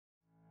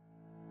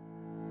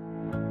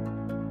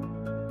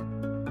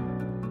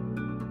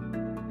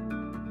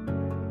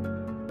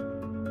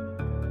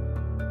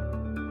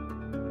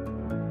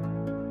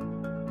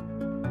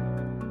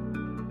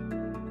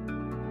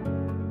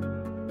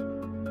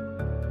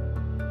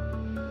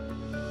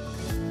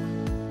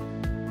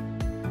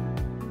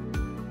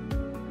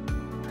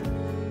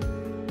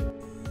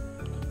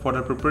For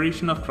the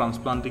preparation of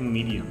transplanting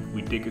medium,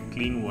 we take a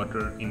clean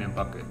water in a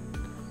bucket.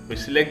 We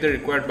select the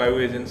required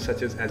bioagents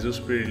such as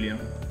azospirillum,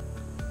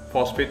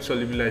 phosphate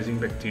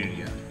solubilizing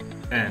bacteria,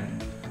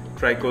 and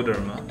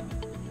trichoderma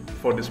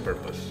for this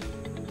purpose.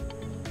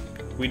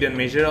 We then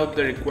measure out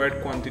the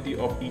required quantity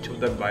of each of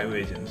the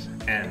bioagents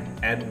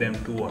and add them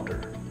to water.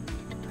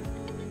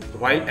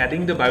 While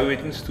adding the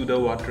bioagents to the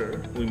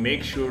water, we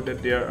make sure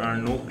that there are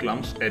no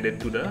clumps added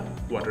to the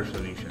water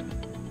solution.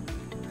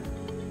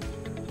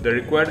 The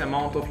required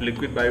amount of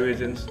liquid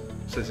bioagents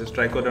such as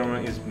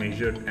trichoderma is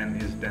measured and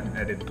is then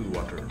added to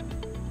water.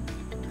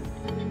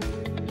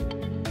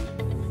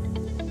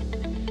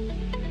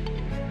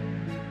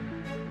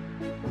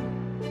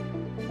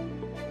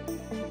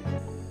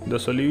 The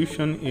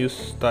solution is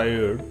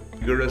stirred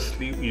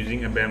vigorously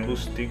using a bamboo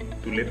stick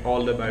to let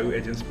all the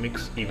bioagents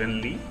mix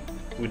evenly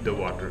with the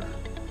water.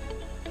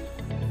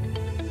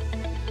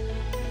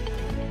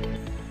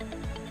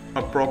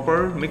 A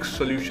proper mixed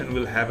solution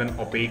will have an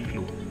opaque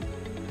look.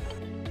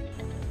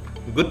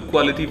 Good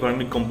quality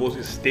vermicompost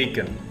is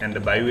taken and the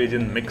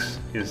bioagent mix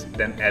is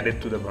then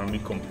added to the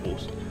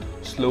vermicompost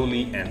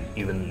slowly and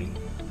evenly.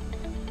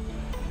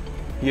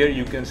 Here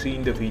you can see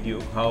in the video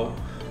how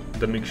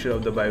the mixture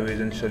of the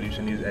bioagent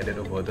solution is added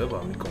over the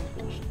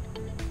vermicompost.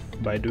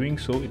 By doing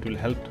so, it will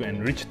help to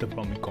enrich the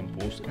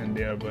vermicompost and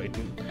thereby it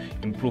will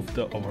improve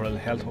the overall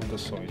health of the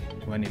soil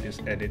when it is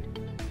added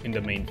in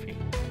the main field.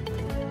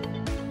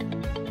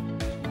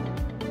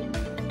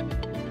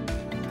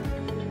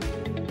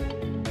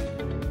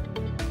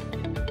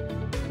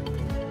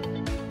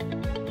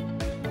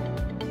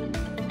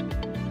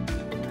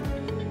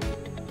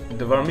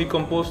 The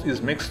vermicompost is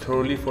mixed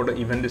thoroughly for the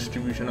even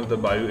distribution of the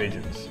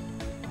bioagents.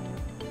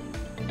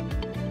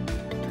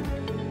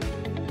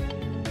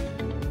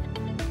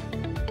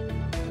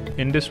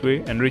 In this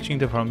way, enriching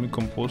the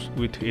vermicompost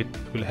with it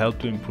will help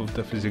to improve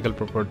the physical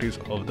properties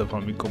of the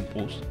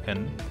vermicompost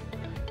and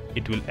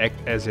it will act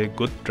as a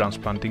good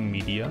transplanting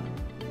media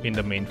in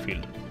the main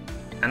field.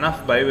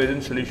 Enough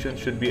bioagent solution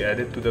should be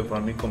added to the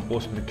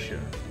vermicompost mixture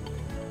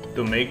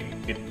to make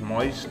it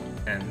moist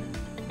and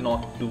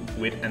not too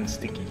wet and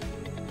sticky.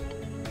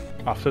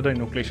 After the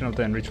inoculation of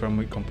the enriched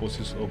vermicompost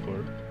is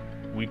over,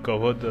 we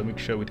cover the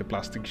mixture with a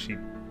plastic sheet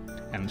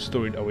and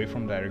store it away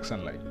from direct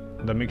sunlight.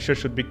 The mixture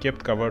should be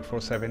kept covered for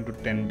 7 to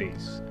 10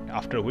 days,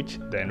 after which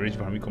the enriched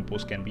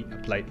vermicompost can be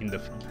applied in the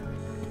field.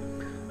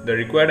 The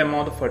required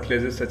amount of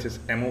fertilizers such as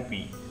MOP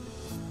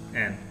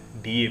and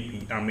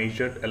DAP are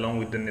measured along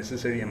with the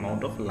necessary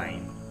amount of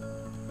lime.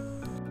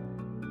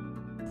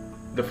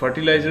 The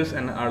fertilizers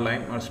and our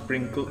lime are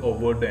sprinkled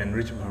over the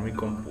enriched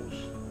vermicompost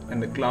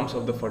and the clumps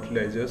of the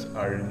fertilizers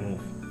are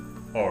removed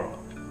or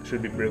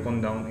should be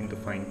broken down into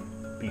fine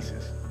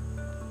pieces.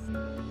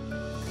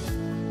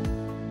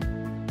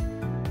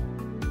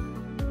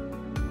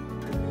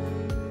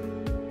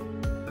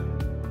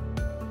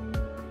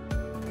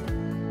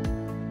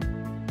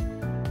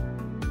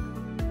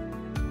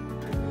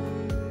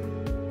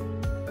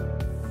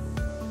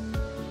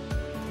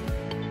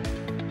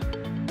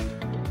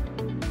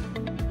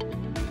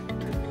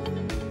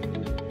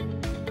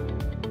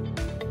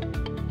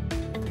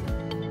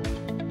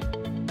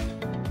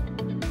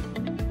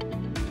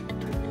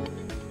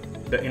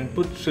 The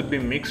input should be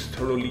mixed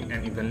thoroughly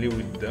and evenly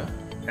with the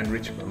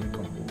enriched vermicompost.